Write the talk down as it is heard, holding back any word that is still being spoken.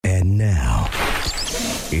now,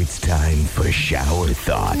 it's time for Shower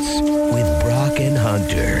Thoughts with Brock and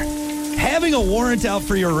Hunter. Having a warrant out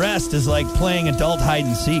for your arrest is like playing adult hide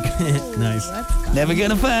and seek. Nice. Never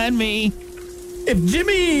gonna find me. If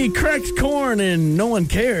Jimmy cracks corn and no one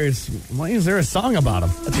cares, why is there a song about him?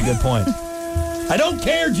 That's a good point. I don't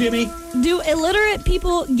care, Jimmy. Do illiterate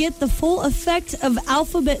people get the full effect of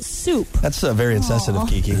alphabet soup? That's very insensitive,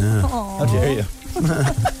 Kiki. How dare you?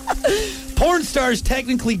 Porn stars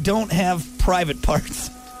technically don't have private parts.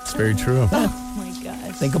 It's very true. Oh, my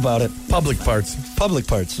gosh. Think about it. Public parts. Public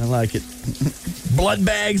parts. I like it. Blood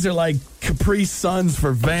bags are like Capri Suns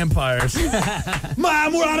for vampires.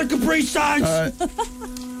 Mom, we're out of Capri Suns.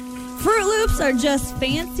 Fruit Loops are just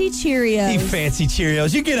fancy Cheerios. You fancy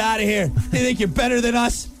Cheerios. You get out of here. They think you're better than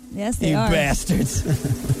us? Yes, they you are. bastards.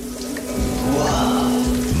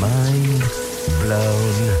 Mind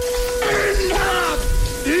blown.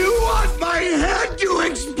 Enough! Do you want my head to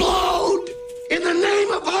explode? In the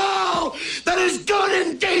name of all that is good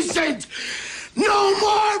and decent, no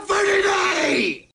more for today!